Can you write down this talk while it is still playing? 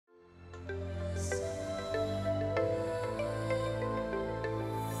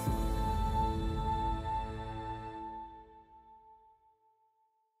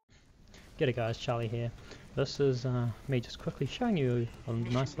G'day guys, Charlie here. This is me just quickly showing you a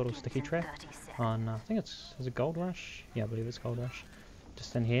nice little sticky trap on, I think is it Gold Rush? Yeah, I believe it's Gold Rush.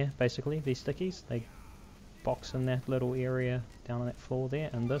 Just in here, basically, these stickies, they box in that little area down on that floor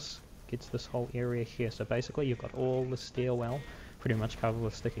there, and this gets this whole area here. So basically you've got all the stairwell pretty much covered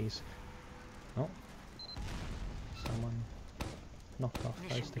with stickies. Oh, someone knocked off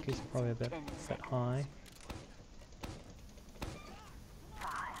those stickies, they're probably a bit high.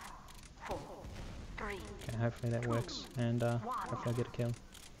 Okay, hopefully that works, and hopefully I get a kill.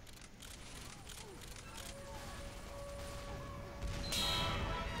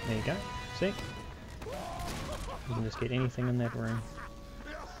 There you go, see? You can just get anything in that room,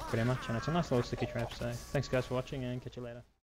 pretty much, and it's a nice little sticky trap, so thanks guys for watching and catch you later.